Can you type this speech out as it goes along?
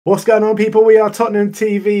What's going on, people? We are Tottenham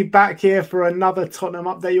TV back here for another Tottenham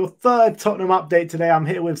update, your third Tottenham update today. I'm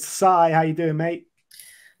here with Sai. How you doing, mate?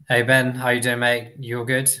 Hey Ben, how you doing, mate? You all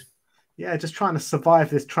good? Yeah, just trying to survive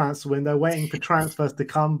this transfer window, waiting for transfers to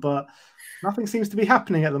come, but nothing seems to be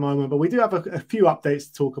happening at the moment. But we do have a few updates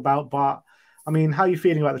to talk about. But I mean, how are you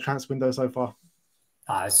feeling about the transfer window so far?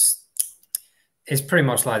 It's pretty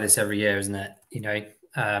much like this every year, isn't it?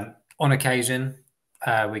 On occasion,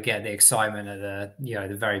 we get the excitement at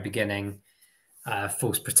the very beginning,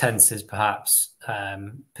 false pretenses, perhaps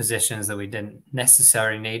positions that we didn't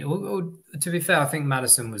necessarily need. Or to be fair, I think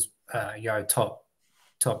Madison was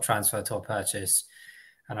top transfer, top purchase,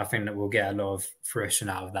 and I think that we'll get a lot of fruition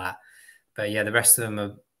out of that. But yeah, the rest of them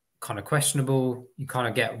are kind of questionable. You kind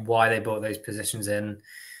of get why they brought those positions in,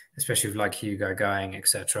 especially with like Hugo going,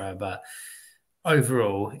 etc. But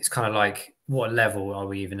overall, it's kind of like, what level are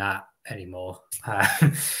we even at anymore?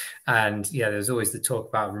 And yeah, there's always the talk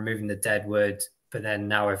about removing the dead wood, but then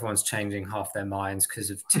now everyone's changing half their minds because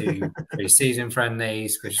of two pre-season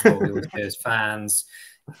friendlies, which is what we always do as fans,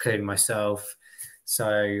 including myself.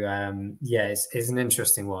 So yeah, it's an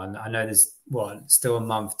interesting one. I know there's still a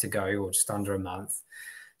month to go, or just under a month,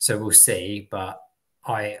 so we'll see. But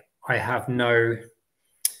I have no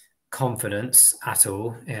confidence at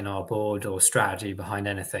all in our board or strategy behind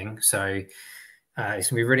anything. So it's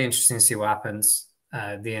gonna be really interesting to see what happens.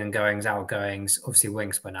 The ingoings, outgoings, obviously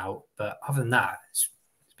Winks went out, but other than that, it's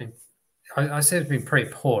been, I say it's been pretty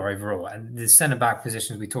poor overall. And the centre back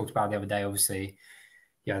positions we talked about the other day, obviously,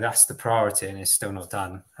 that's the priority, and it's still not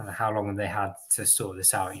done. And how long have they had to sort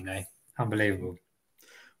this out? Unbelievable.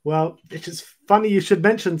 Well, it's just funny you should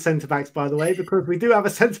mention centre backs, by the way, because we do have a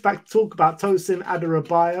centre back to talk about, Tosin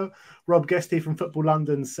Adarabioyo. Rob Guesty from Football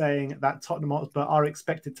London saying that Tottenham Hotspur are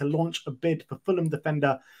expected to launch a bid for Fulham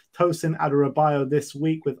defender Tosin Adarabioyo this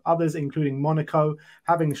week, with others, including Monaco,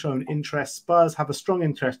 having shown interest. Spurs have a strong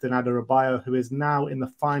interest in Adarabioyo, who is now in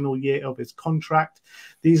the final year of his contract.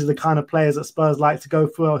 These are the kind of players that Spurs like to go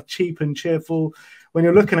for, cheap and cheerful. When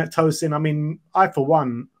you're looking at Tosin, I mean, for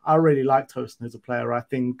one, I really like Tosin as a player. I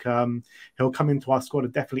think he'll come into our squad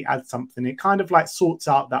and definitely add something. It kind of like sorts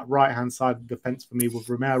out that right-hand side of the defence for me, with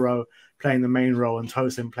Romero playing the main role and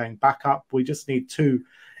Tosin playing backup. We just need two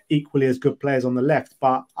equally as good players on the left.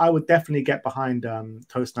 But I would definitely get behind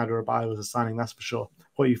Tosin Adarabioyo as a signing, that's for sure.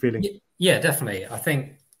 What are you feeling? Yeah, definitely. I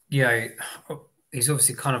think, he's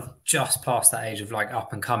obviously kind of just past that age of like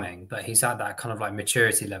up and coming, but he's at that kind of like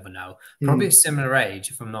maturity level now. Probably a similar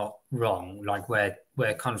age, if I'm not wrong, like where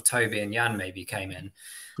kind of Toby and Jan maybe came in.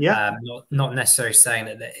 Yeah. Not necessarily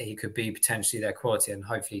saying that he could be potentially their quality, and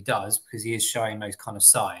hopefully he does, because he is showing those kind of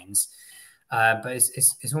signs. But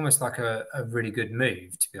it's almost like a really good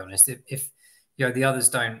move, to be honest. If the others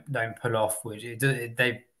don't pull off, which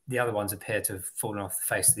the other ones appear to have fallen off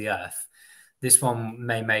the face of the earth. This one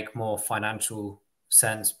may make more financial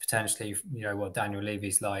sense, potentially, what Daniel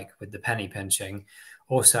Levy's like with the penny pinching.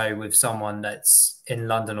 Also, with someone that's in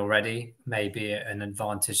London already, maybe an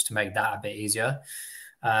advantage to make that a bit easier.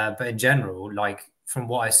 But in general, like from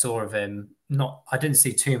what I saw of him, I didn't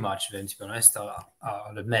see too much of him, to be honest,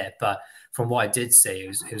 I'll admit. But from what I did see,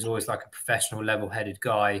 it was always like a professional, level-headed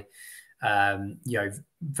guy.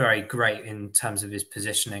 Very great in terms of his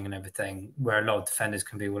positioning and everything, where a lot of defenders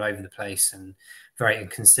can be all over the place and very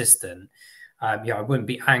inconsistent. I wouldn't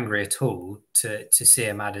be angry at all to see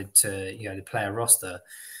him added to the player roster.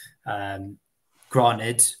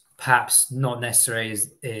 Granted, perhaps not necessarily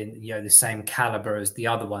in the same caliber as the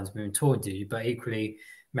other ones moving toward you, but equally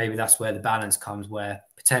maybe that's where the balance comes, where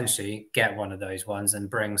potentially get one of those ones and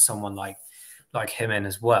bring someone like him in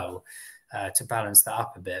as well to balance that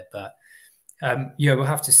up a bit. But we'll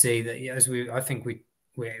have to see that. I think we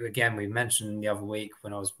mentioned the other week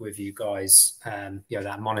when I was with you guys,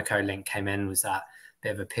 that Monaco link came in. Was that a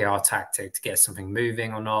bit of a PR tactic to get something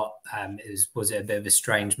moving or not? Was it a bit of a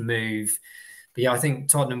strange move? But yeah, I think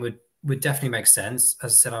Tottenham would definitely make sense.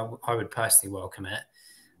 As I said, I would personally welcome it.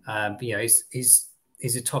 But he's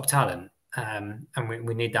a top talent, and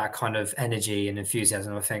we need that kind of energy and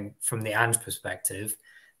enthusiasm. I think from the Ange perspective,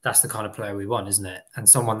 that's the kind of player we want, isn't it? And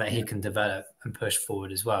someone that he can develop and push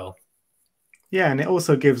forward as well. Yeah, and it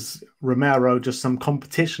also gives Romero just some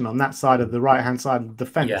competition on that side of the right-hand side of the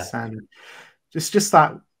defence. Yeah. And just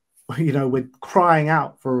that, we're crying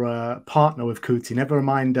out for a partner with Kuti, never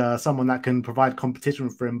mind someone that can provide competition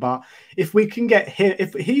for him. But if we can get him,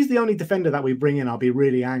 if he's the only defender that we bring in, I'll be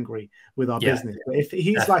really angry with our business. But if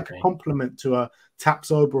he's definitely like a complement to a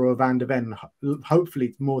Tapsoba or Van de Ven,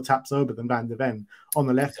 hopefully more Tapsoba than Van de Ven on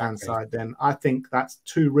the left-hand side, then I think that's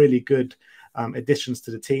two really good additions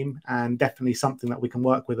to the team, and definitely something that we can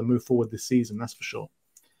work with and move forward this season. That's for sure.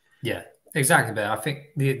 Yeah, exactly. But I think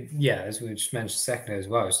as we just mentioned a second ago as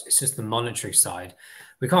well, it's just the monetary side.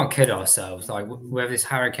 We can't kid ourselves. Like whether this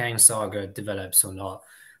hurricane saga develops or not,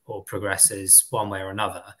 or progresses one way or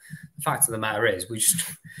another, the fact of the matter is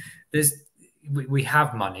there's we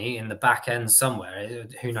have money in the back end somewhere.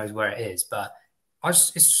 Who knows where it is, but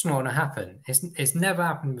it's just not going to happen. It's never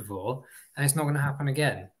happened before, and it's not going to happen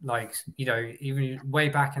again. Like, even way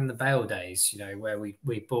back in the Bale days, where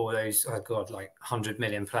we bought those, oh God, like 100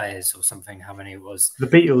 million players or something, how many it was. The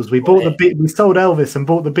Beatles. We sold Elvis and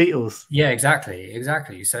bought the Beatles. Yeah,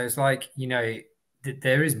 exactly. So it's like,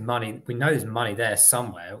 there is money. We know there's money there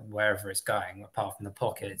somewhere, wherever it's going, apart from the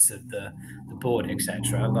pockets of the board,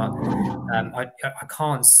 etc. But I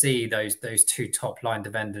can't see those two top line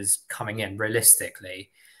defenders coming in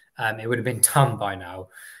realistically. It would have been done by now.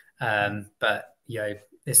 But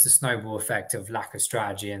it's the snowball effect of lack of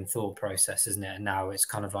strategy and thought process, isn't it? And now it's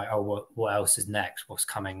kind of like, oh, what else is next? What's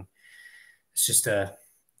coming? It's just a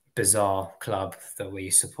bizarre club that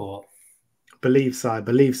we support. Believe side,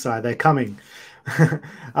 they're coming.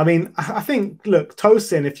 I mean, I think, look,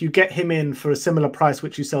 Tosin, if you get him in for a similar price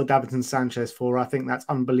which you sell Davinson Sanchez for, I think that's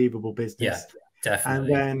unbelievable business. Yeah,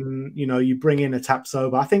 definitely. And then, you bring in a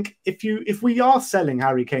Tapsoba. I think if we are selling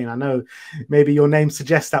Harry Kane, I know maybe your name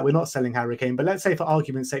suggests that we're not selling Harry Kane, but let's say for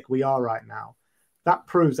argument's sake we are right now. That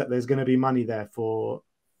proves that there's going to be money there for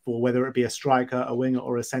whether it be a striker, a winger,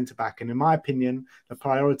 or a centre-back. And in my opinion, the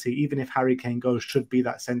priority, even if Harry Kane goes, should be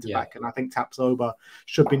that centre-back. And I think Tapsoba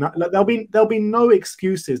should be not. There'll be no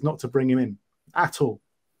excuses not to bring him in at all.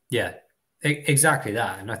 Yeah, exactly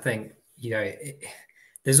that. And I think,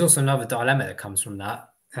 there's also another dilemma that comes from that,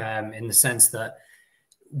 in the sense that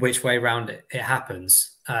which way around it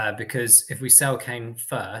happens. Because if we sell Kane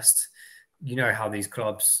first, how these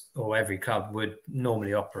clubs, or every club would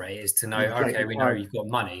normally operate, is to know, okay, we know you've got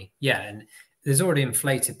money. Yeah. And there's already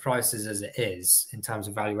inflated prices as it is in terms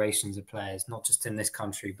of valuations of players, not just in this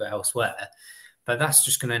country, but elsewhere. But that's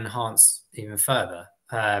just going to enhance even further.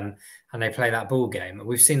 And they play that ball game.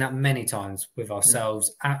 We've seen that many times with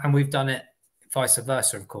ourselves, and we've done it vice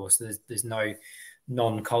versa, of course. There's no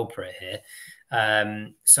non-culprit here.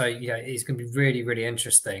 So, it's going to be really, really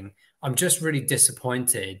interesting. I'm just really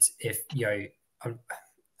disappointed if,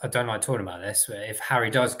 I don't like talking about this, but if Harry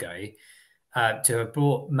does go, to have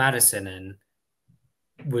brought Maddison in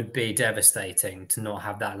would be devastating to not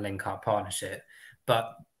have that link-up partnership.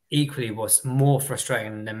 But equally, what's more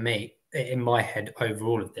frustrating than me, in my head, over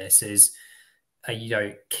all of this is,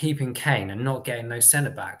 keeping Kane and not getting those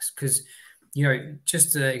centre-backs. Because,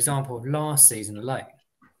 just an example of last season alone,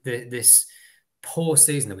 this poor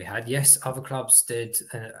season that we had. Yes, other clubs did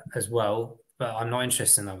as well, but I'm not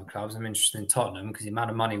interested in other clubs. I'm interested in Tottenham because the amount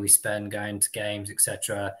of money we spend going to games,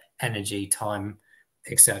 etc., energy, time,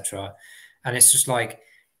 etc. And it's just like,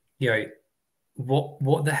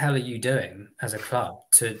 what the hell are you doing as a club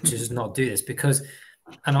to just not do this? Because,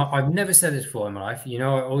 and I've never said this before in my life, I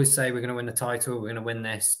always say we're going to win the title, we're going to win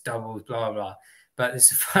this, doubles, blah, blah, blah. But it's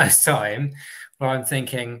the first time where I'm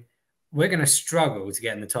thinking we're going to struggle to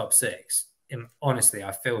get in the top six. And honestly,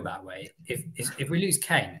 I feel that way. If we lose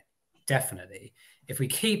Kane, definitely. If we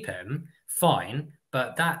keep him, fine.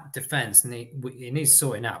 But that defense, it needs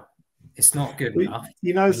sorting out. It's not good enough.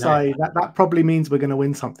 Sai, that probably means we're going to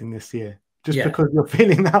win something this year, just because you're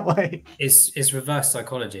feeling that way. It's reverse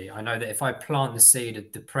psychology. I know that if I plant the seed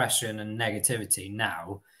of depression and negativity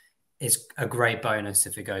now, it's a great bonus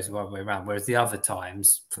if it goes the wrong way around. Whereas the other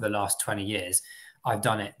times for the last 20 years, I've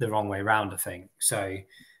done it the wrong way around, I think. So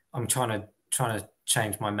I'm trying to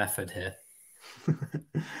change my method here.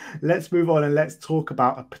 Let's move on and let's talk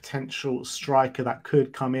about a potential striker that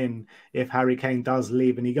could come in if Harry Kane does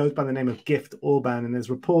leave. And he goes by the name of Gift Orban. And there's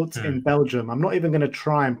reports in Belgium. I'm not even going to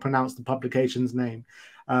try and pronounce the publication's name.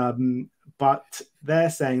 But they're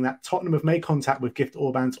saying that Tottenham have made contact with Gift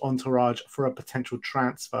Orban's entourage for a potential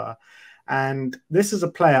transfer. And this is a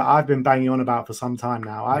player I've been banging on about for some time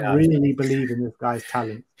now. I really believe in this guy's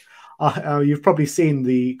talent. You've probably seen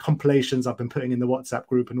the compilations I've been putting in the WhatsApp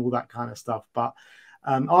group and all that kind of stuff. But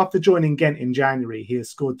after joining Ghent in January, he has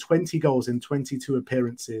scored 20 goals in 22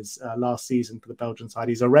 appearances last season for the Belgian side.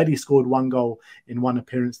 He's already scored 1 goal in 1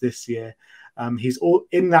 appearance this year. He's all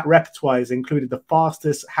in that repertoire. Has included the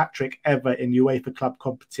fastest hat-trick ever in UEFA club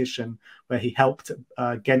competition, where he helped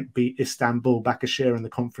Ghent beat Istanbul Başakşehir in the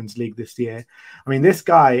Conference League this year. I mean, this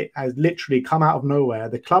guy has literally come out of nowhere.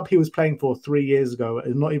 The club he was playing for 3 years ago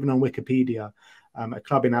is not even on Wikipedia, a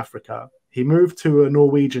club in Africa. He moved to a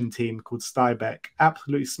Norwegian team called Stabæk,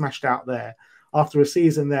 absolutely smashed out there. After a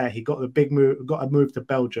season there, he got a move to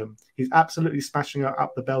Belgium. He's absolutely smashing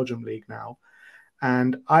up the Belgium league now.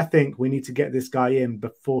 And I think we need to get this guy in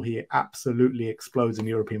before he absolutely explodes in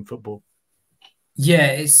European football. Yeah,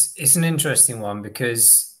 it's an interesting one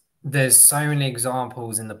because there's so many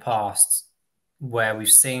examples in the past where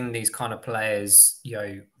we've seen these kind of players,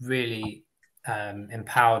 really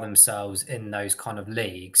empower themselves in those kind of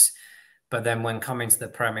leagues, but then when coming to the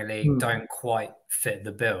Premier League, don't quite fit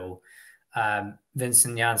the bill.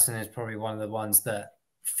 Vincent Janssen is probably one of the ones that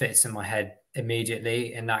fits in my head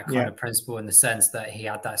immediately in that kind of principle, in the sense that he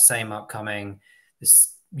had that same upcoming,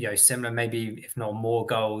 this, similar, maybe if not more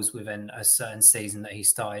goals within a certain season that he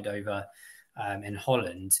started over in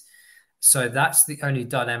Holland. So that's the only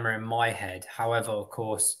dilemma in my head. However, of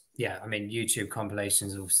course, I mean, YouTube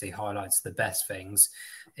compilations obviously highlights the best things.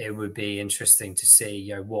 It would be interesting to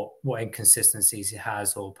see, what inconsistencies he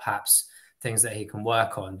has, or perhaps things that he can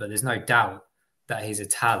work on. But there's no doubt that he's a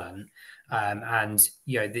talent. And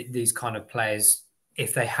these kind of players,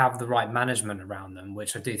 if they have the right management around them,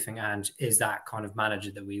 which I do think Ange is that kind of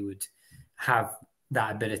manager that we would have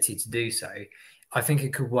that ability to do so, I think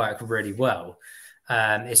it could work really well.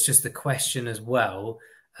 It's just the question as well,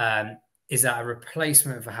 is that a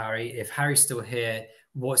replacement for Harry? If Harry's still here,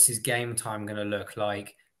 what's his game time going to look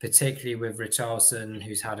like, particularly with Richarlison,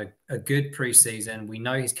 who's had a good preseason? We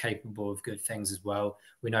know he's capable of good things as well.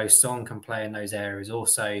 We know Son can play in those areas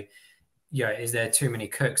also. Is there too many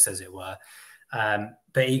cooks, as it were?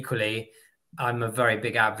 But equally, I'm a very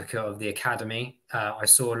big advocate of the academy. I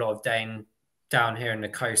saw a lot of Dane down here in the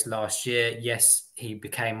coast last year. Yes, he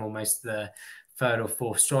became almost the third or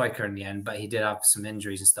fourth striker in the end, but he did have some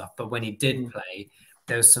injuries and stuff. But when he did play,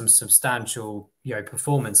 there was some substantial,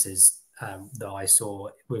 performances that I saw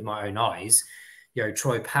with my own eyes.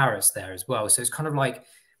 Troy Parrott's there as well. So it's kind of like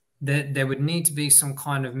there would need to be some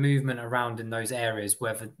kind of movement around in those areas,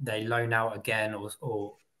 whether they loan out again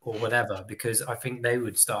or whatever, because I think they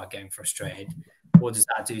would start getting frustrated. What does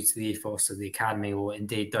that do to the ethos of the academy, or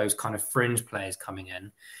indeed those kind of fringe players coming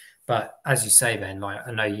in? But as you say, Ben, like,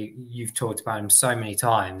 I know you've talked about him so many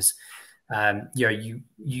times. You,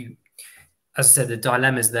 as I said, the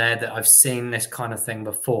dilemma's there, that I've seen this kind of thing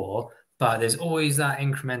before, but there's always that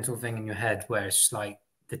incremental thing in your head where it's just like,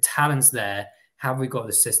 the talent's there. Have we got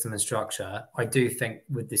the system and structure? I do think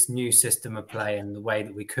with this new system of play and the way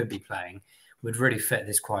that we could be playing, would really fit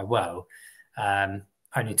this quite well.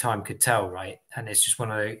 Only time could tell, right? And it's just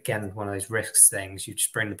one of those risks things. You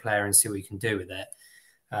just bring the player and see what you can do with it.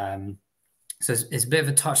 So it's a bit of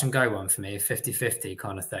a touch and go one for me, a 50-50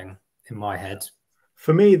 kind of thing in my head.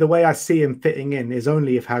 For me, the way I see him fitting in is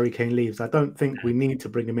only if Harry Kane leaves. I don't think we need to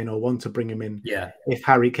bring him in or want to bring him in if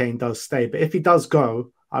Harry Kane does stay. But if he does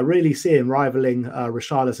go, I really see him rivaling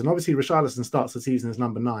Richarlison. Obviously, Richarlison starts the season as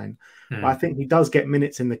number 9. But I think he does get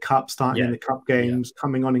minutes in the cup, starting in the cup games,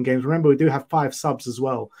 coming on in games. Remember, we do have 5 subs as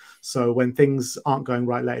well. So when things aren't going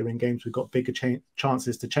right later in games, we've got bigger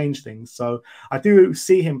chances to change things. So I do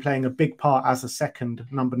see him playing a big part as a second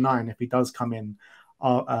number 9 if he does come in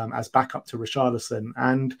as backup to Richarlison.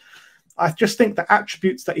 And I just think the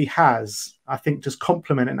attributes that he has, I think, just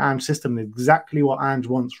complement an Ange system, exactly what Ange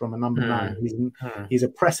wants from a number 9. He's a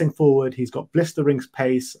pressing forward. He's got blistering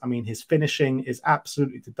pace. I mean, his finishing is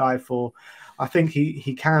absolutely to die for. I think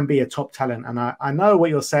he can be a top talent. And I know what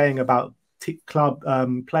you're saying about club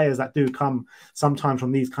players that do come sometimes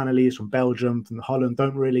from these kind of leagues, from Belgium, from Holland,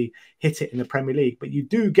 don't really hit it in the Premier League. But you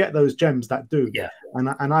do get those gems that do.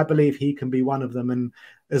 And I believe he can be one of them. And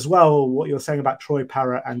as well, what you're saying about Troy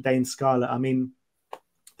Parrott and Dane Scarlett, I mean,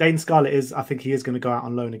 Dane Scarlett I think he is going to go out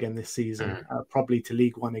on loan again this season, probably to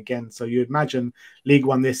League One again. So you'd imagine League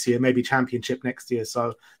One this year, maybe Championship next year.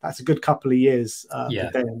 So that's a good couple of years for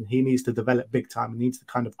Dane. He needs to develop big time. He needs to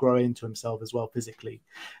kind of grow into himself as well physically.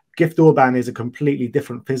 Gift Orban is a completely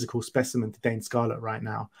different physical specimen to Dane Scarlett right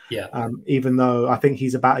now. Even though I think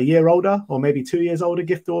he's about a year older, or maybe 2 years older,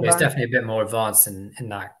 Gift Orban. It's definitely a bit more advanced in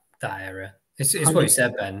that area. It's what you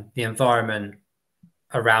said, Ben. The environment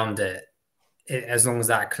around it, as long as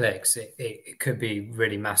that clicks, it could be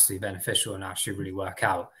really massively beneficial and actually really work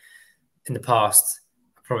out. In the past,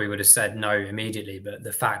 I probably would have said no immediately, but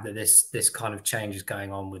the fact that this kind of change is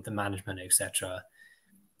going on with the management, etc.,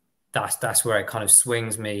 that's where it kind of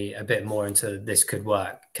swings me a bit more into this could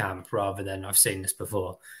work camp, rather than I've seen this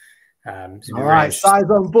before. All right, size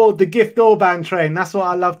on board the Gift Orban train. That's what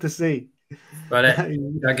I love to see. But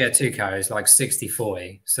don't get too carried. It's like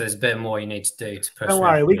 60-40. So there's a bit more you need to do to push. Don't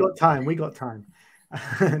worry, we got time. We got time.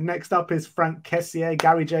 Next up is Frank Kessié.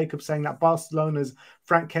 Gary Jacobs saying that Barcelona's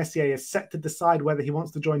Frank Kessié is set to decide whether he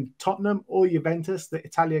wants to join Tottenham or Juventus. The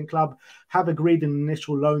Italian club have agreed an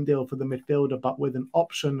initial loan deal for the midfielder, but with an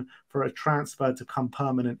option for a transfer to come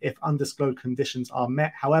permanent if undisclosed conditions are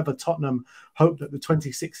met. However, Tottenham hope that the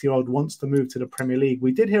 26-year-old wants to move to the Premier League.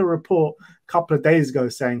 We did hear a report a couple of days ago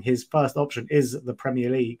saying his first option is the Premier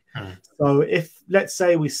League. So if, let's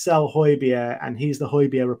say, we sell Højbjerg and he's the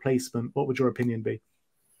Højbjerg replacement, what would your opinion be?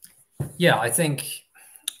 Yeah, I think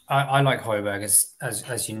I like Højbjerg,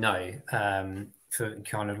 as you know, for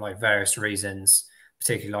kind of like various reasons,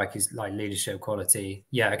 particularly like his like leadership quality.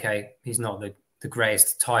 Yeah, okay, he's not the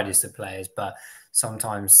greatest, tidiest of players, but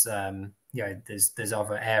sometimes you know, there's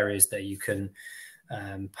other areas that you can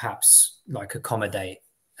perhaps like accommodate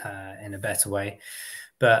in a better way.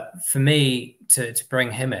 But for me, to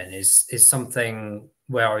bring him in is something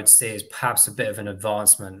where I would see as perhaps a bit of an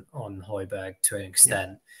advancement on Højbjerg to an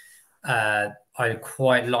extent. Yeah. I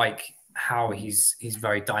quite like how he's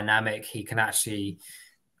very dynamic. He can actually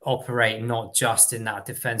operate not just in that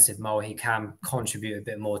defensive mode. He can contribute a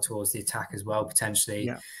bit more towards the attack as well, potentially.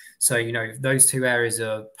 Yeah. So, you know, those two areas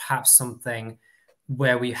are perhaps something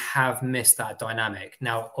where we have missed that dynamic.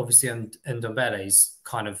 Now, obviously, Ndombele's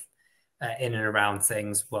kind of in and around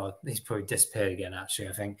things. Well, he's probably disappeared again, actually,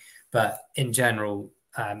 I think. But in general,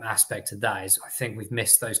 aspect of that is I think we've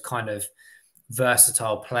missed those kind of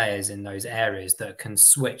versatile players in those areas that can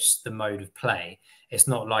switch the mode of play. It's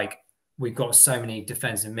not like we've got so many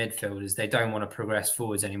defensive midfielders, they don't want to progress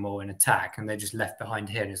forwards anymore in attack, and they're just left behind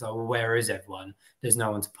here. And it's like, well, where is everyone? There's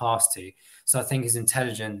no one to pass to. So I think his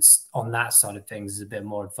intelligence on that side of things is a bit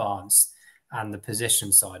more advanced, and the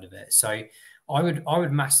position side of it. So I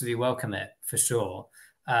would massively welcome it for sure.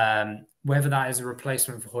 Whether that is a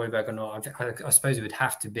replacement for Højbjerg or not, I suppose it would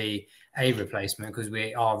have to be a replacement, because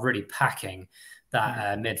we are really packing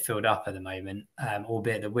that midfield up at the moment,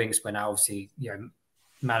 albeit the wings went out. Obviously, you know,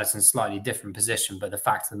 Maddison's slightly different position, but the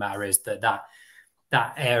fact of the matter is that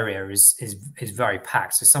area is very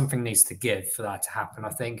packed. So something needs to give for that to happen. I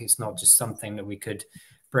think it's not just something that we could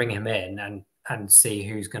bring him in and see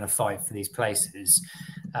who's going to fight for these places.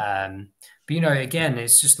 But, you know, again,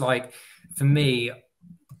 it's just like, for me,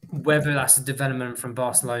 whether that's a development from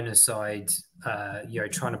Barcelona's side, you know,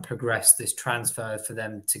 trying to progress this transfer for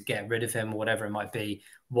them to get rid of him or whatever it might be,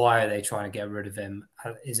 why are they trying to get rid of him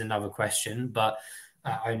is another question. But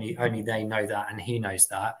only they know that, and he knows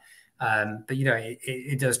that. But, you know,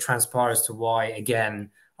 it does transpire as to why, again,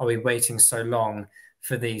 are we waiting so long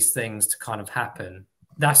for these things to kind of happen?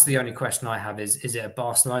 That's the only question I have is it a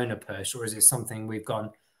Barcelona push, or is it something we've gone,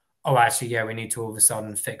 oh, actually, yeah, we need to all of a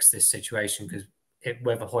sudden fix this situation, because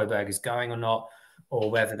whether Højbjerg is going or not,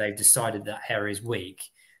 or whether they've decided that area is weak.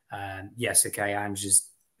 Yes, okay, Ange is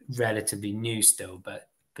relatively new still, but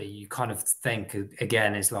you kind of think,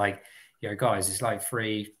 again, it's like, you know, guys, it's like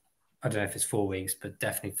I don't know if it's 4 weeks, but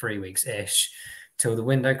definitely 3 weeks-ish till the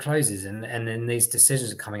window closes. And then these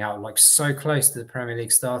decisions are coming out like so close to the Premier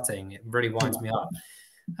League starting. It really winds me up.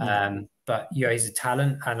 But, you know, he's a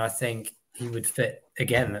talent, and I think he would fit,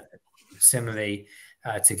 again, similarly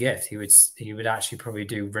to Gift. He would actually probably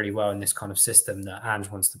do really well in this kind of system that Ange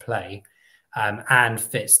wants to play, and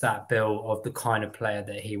fits that bill of the kind of player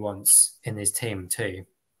that he wants in his team too.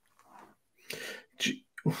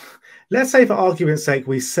 Let's say, for argument's sake,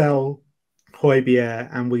 we sell Højbjerg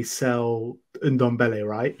and we sell Ndombele,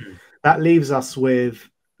 right? That leaves us with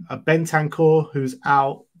a Bentancur who's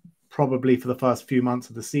out probably for the first few months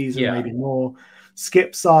of the season, maybe more.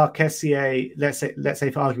 Skipsar, Kessié, let's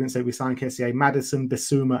say for argument's sake we sign Kessié, Maddison,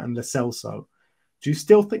 Bissouma, and Lo Celso. Do you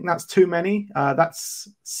still think that's too many? That's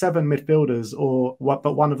 7 midfielders,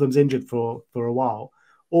 but one of them's injured for a while.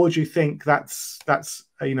 Or do you think that's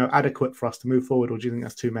you know, adequate for us to move forward, or do you think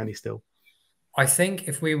that's too many still? I think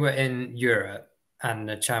if we were in Europe and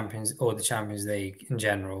the Champions League in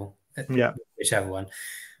general, whichever one,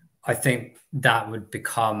 I think that would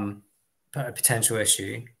become a potential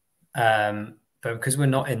issue. But because we're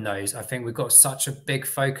not in those, I think we've got such a big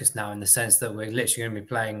focus now, in the sense that we're literally going to be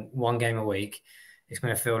playing 1 game a week. It's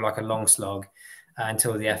going to feel like a long slog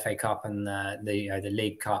until the FA Cup and the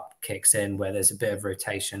League Cup kicks in, where there's a bit of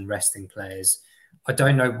rotation, resting players. I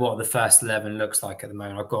don't know what the first 11 looks like at the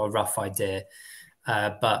moment. I've got a rough idea.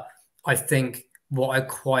 But I think what I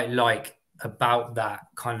quite like about that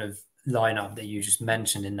kind of lineup that you just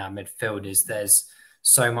mentioned in that midfield is there's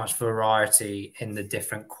so much variety in the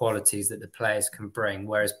different qualities that the players can bring.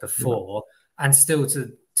 Whereas before, and still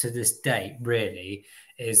to this date, really,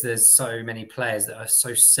 is there's so many players that are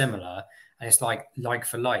so similar, and it's like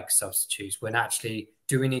for like substitutes, when actually,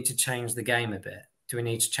 do we need to change the game a bit? Do we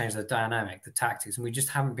need to change the dynamic, the tactics? And we just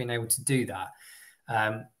haven't been able to do that.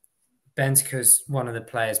 Bentike's one of the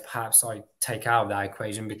players perhaps I take out of that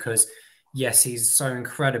equation because, yes, he's so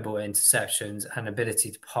incredible at interceptions and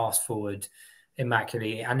ability to pass forward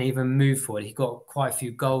immaculately and even move forward. He got quite a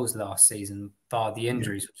few goals last season, bar the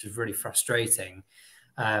injuries, which was really frustrating.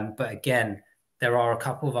 But again, there are a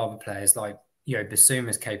couple of other players like, Basuma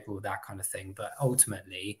is capable of that kind of thing. But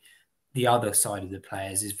ultimately, the other side of the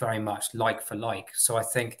players is very much like for like. So I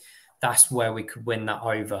think that's where we could win that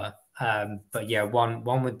over. But yeah,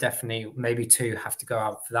 one would definitely, maybe two, have to go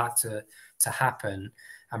out for that to happen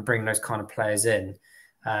and bring those kind of players in.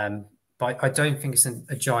 But I don't think it's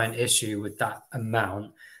a giant issue with that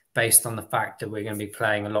amount based on the fact that we're going to be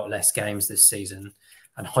playing a lot less games this season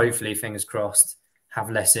and hopefully, fingers crossed, have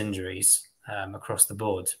less injuries across the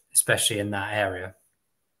board, especially in that area.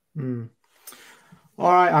 Mm.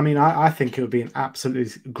 All right. I mean, I think it would be an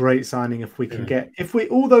absolutely great signing if we can get,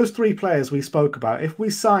 all those three players we spoke about, if we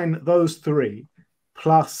sign those three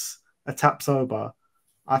plus a Tapsoba,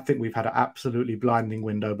 I think we've had an absolutely blinding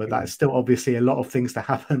window, but that's still obviously a lot of things to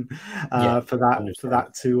happen for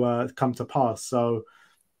that to come to pass. So,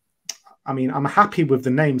 I mean, I'm happy with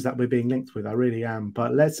the names that we're being linked with. I really am.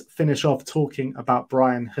 But let's finish off talking about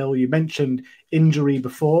Bryan Gil. You mentioned injury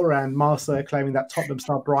before, and Marca claiming that Tottenham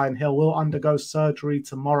star Bryan Gil will undergo surgery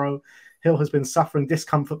tomorrow. Gil has been suffering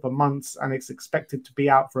discomfort for months and is expected to be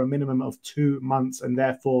out for a minimum of 2 months and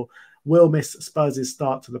therefore will miss Spurs'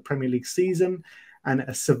 start to the Premier League season. And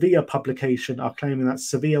a Sevilla publication are claiming that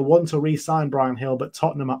Sevilla want to re-sign Bryan Gil, but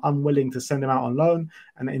Tottenham are unwilling to send him out on loan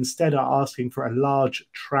and instead are asking for a large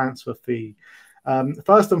transfer fee.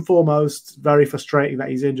 First and foremost, very frustrating that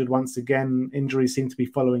he's injured once again. Injuries seem to be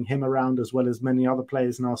following him around as well as many other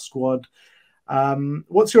players in our squad.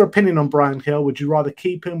 What's your opinion on Bryan Gil? Would you rather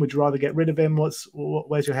keep him? Would you rather get rid of him?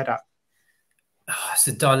 Where's your head at? It's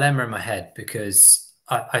a dilemma in my head because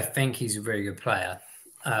I think he's a really good player,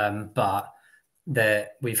 but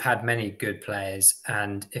we've had many good players,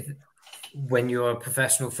 and when you're a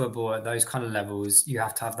professional footballer at those kind of levels, you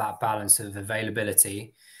have to have that balance of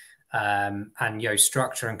availability and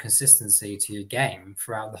structure and consistency to your game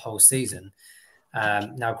throughout the whole season.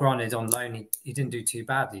 Now, granted, on loan he didn't do too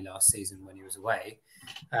badly last season when he was away,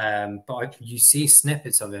 but you see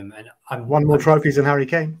snippets of him, and I'm won more trophies than Harry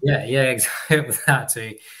Kane. Yeah, exactly. With that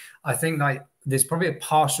too, I think like there's probably a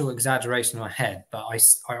partial exaggeration in my head, but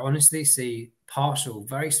I honestly see partial,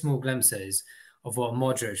 very small glimpses of what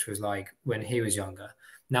Modric was like when he was younger.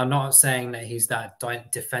 Now, not saying that he's that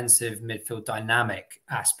defensive midfield dynamic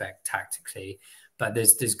aspect tactically, but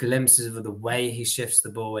there's glimpses of the way he shifts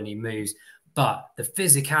the ball when he moves, but the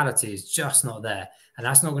physicality is just not there. And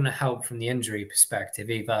that's not going to help from the injury perspective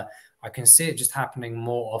either. I can see it just happening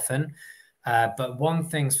more often. But one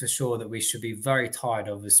thing's for sure that we should be very tired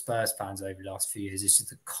of as Spurs fans over the last few years is just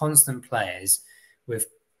the constant players with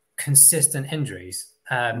consistent injuries,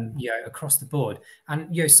 across the board.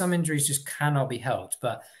 And, some injuries just cannot be helped.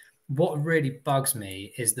 But what really bugs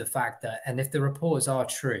me is the fact that, and if the reports are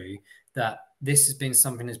true, that this has been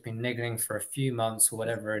something that's been niggling for a few months or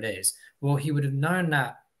whatever it is, well, he would have known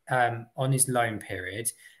that on his loan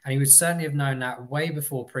period, and he would certainly have known that way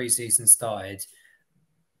before pre-season started.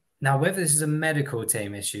 Now, whether this is a medical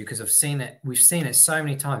team issue, because we've seen it so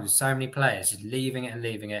many times with so many players just leaving it and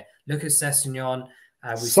leaving it. Look at Sessegnon.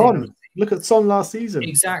 Look at Son last season.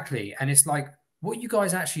 Exactly. And it's like, what are you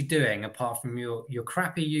guys actually doing apart from your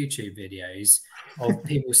crappy YouTube videos of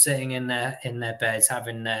people sitting in their beds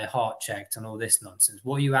having their heart checked and all this nonsense?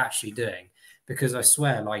 What are you actually doing? Because I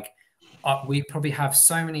swear, we probably have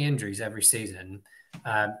so many injuries every season,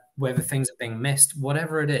 whether things are being missed,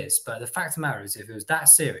 whatever it is. But the fact of the matter is, if it was that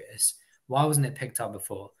serious, why wasn't it picked up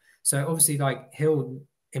before? So obviously, Gil,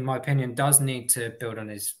 in my opinion, does need to build on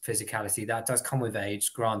his physicality. That does come with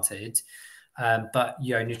age, granted. But,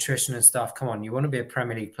 nutrition and stuff, come on, you want to be a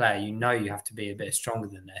Premier League player, you have to be a bit stronger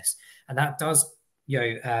than this. And that does,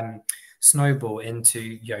 snowball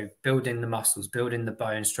into, building the muscles, building the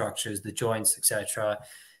bone structures, the joints, etc.,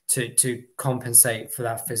 to compensate for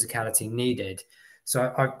that physicality needed.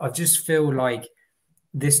 So I just feel like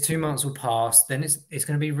this 2 months will pass. Then it's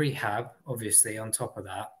going to be rehab, obviously, on top of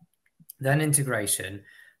that. Then integration.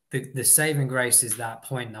 The saving grace is that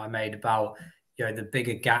point that I made about the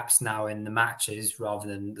bigger gaps now in the matches rather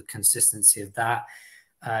than the consistency of that.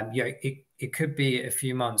 It could be a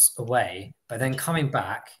few months away, but then coming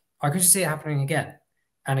back, I could just see it happening again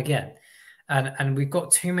and again. And we've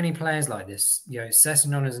got too many players like this.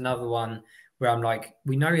 Sessegnon is another one where I'm like,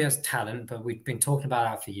 we know he has talent, but we've been talking about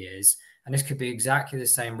that for years. And this could be exactly the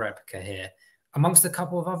same replica here, amongst a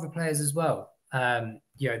couple of other players as well,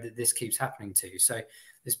 that this keeps happening to. So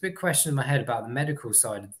there's a big question in my head about the medical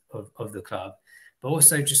side of the club. but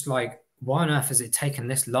also just like, why on earth has it taken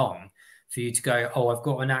this long for you to go, oh, I've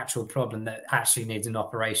got an actual problem that actually needs an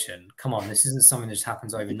operation? Come on, this isn't something that just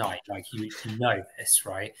happens overnight. Like you know this,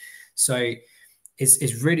 right? So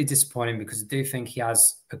it's really disappointing because I do think he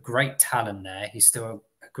has a great talent there. He's still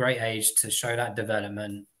a great age to show that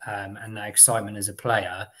development and that excitement as a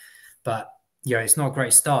player. But it's not a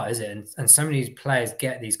great start, is it? And some of these players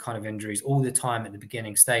get these kind of injuries all the time at the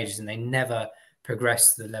beginning stages, and they never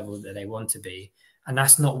progress to the level that they want to be. And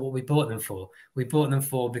that's not what we bought them for. We bought them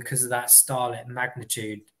for because of that starlet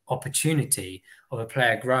magnitude opportunity of a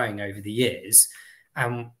player growing over the years.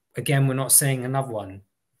 And again, we're not seeing another one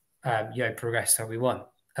progress how we want.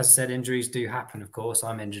 As I said, injuries do happen, of course.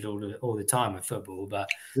 I'm injured all the time with football, but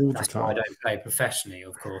that's why I don't play professionally,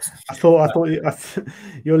 of course. I thought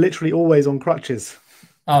you're literally always on crutches.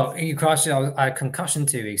 Oh, you crushed it. I had a concussion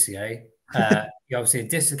 2 weeks ago. You obviously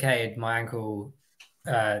dislocated my ankle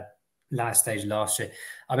last stage last year.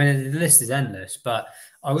 I mean, the list is endless, but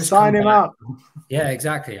I was sign him up. Yeah,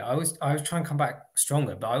 exactly. I was trying to come back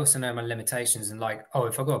stronger, but I also know my limitations and like, oh,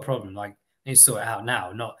 if I've got a problem, like, I need to sort it out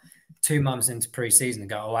now, not 2 months into pre-season and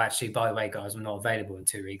go, oh, actually, by the way, guys, I'm not available in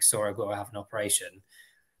 2 weeks. Sorry, I've got to have an operation.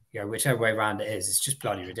 Whichever way around it is, it's just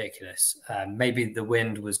bloody ridiculous. Maybe the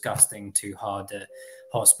wind was gusting too hard at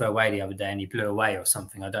Hotspur Way the other day and he blew away or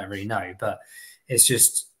something. I don't really know, but it's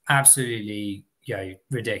just absolutely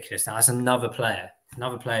ridiculous. Now that's another player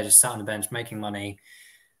just sat on the bench making money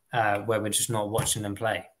where we're just not watching them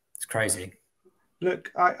play. It's crazy.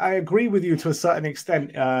 Look, I agree with you to a certain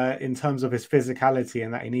extent in terms of his physicality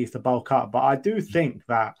and that he needs to bulk up, but I do think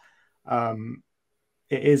that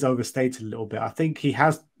it is overstated a little bit. I think he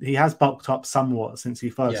has bulked up somewhat since he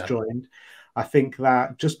first joined. I think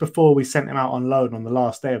that just before we sent him out on loan on the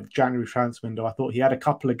last day of the January transfer window, I thought he had a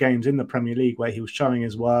couple of games in the Premier League where he was showing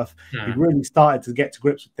his worth. He really started to get to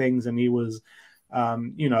grips with things, and he was,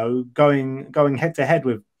 going head to head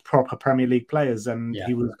with proper Premier League players, and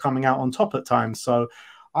he was coming out on top at times. So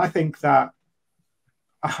I think that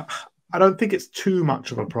I don't think it's too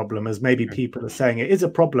much of a problem as maybe people are saying. It is a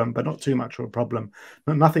problem, but not too much of a problem.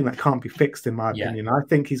 But nothing that can't be fixed, in my opinion. I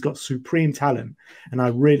think he's got supreme talent, and I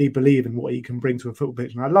really believe in what he can bring to a football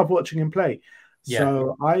pitch. And I love watching him play.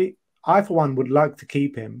 So I for one would like to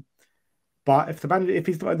keep him. But if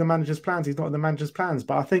he's not in the manager's plans, he's not in the manager's plans.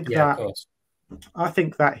 But I think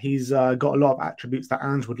that he's got a lot of attributes that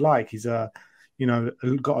Ange would like. He's got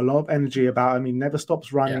a lot of energy about him. He never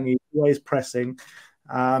stops running. He's always pressing.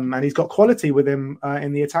 And he's got quality with him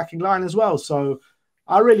in the attacking line as well. So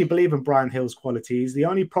I really believe in Bryan Gil's qualities. The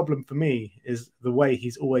only problem for me is the way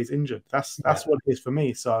he's always injured. That's what it is for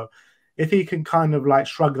me. So if he can kind of like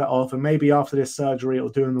shrug that off, and maybe after this surgery it'll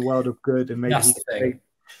do him the world of good, and maybe he can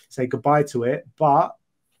say goodbye to it. But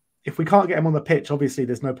if we can't get him on the pitch, obviously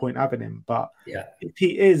there's no point having him. But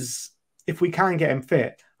if we can get him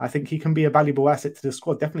fit, I think he can be a valuable asset to the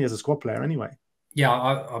squad, definitely as a squad player anyway. Yeah,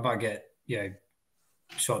 I might get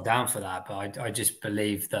shot down for that, but I just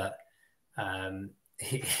believe that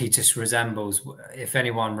he just resembles, if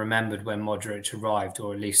anyone remembered when Modric arrived,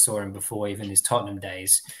 or at least saw him before even his Tottenham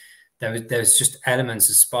days, there was just elements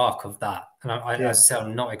of spark of that. And as I said,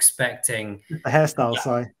 I'm not expecting the hairstyle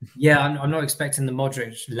side. Yeah, I'm not expecting the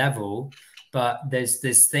Modric level, but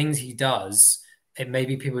there's things he does.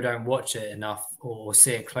 Maybe people don't watch it enough or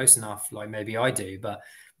see it close enough, like maybe I do. But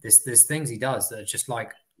there's things he does that are just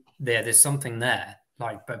like there's something there.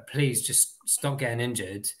 Like, but please just stop getting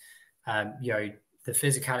injured. The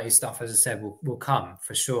physicality stuff, as I said, will come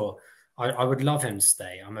for sure. I would love him to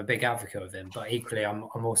stay. I'm a big advocate of him, but equally, I'm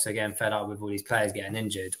also getting fed up with all these players getting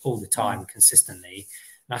injured all the time, consistently.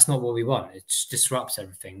 That's not what we want. It just disrupts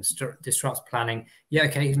everything, disrupts planning. Yeah,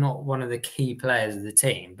 okay, he's not one of the key players of the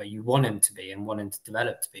team, but you want him to be and want him to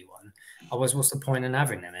develop to be one. Otherwise, what's the point in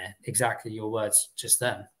having him here? Exactly your words just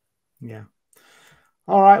then. Yeah.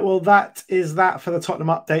 All right, well, that is that for the Tottenham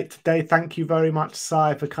update today. Thank you very much,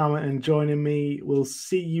 Si, for coming and joining me. We'll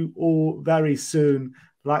see you all very soon.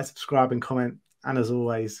 Like, subscribe, and comment. And as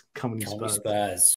always, come on, you Spurs.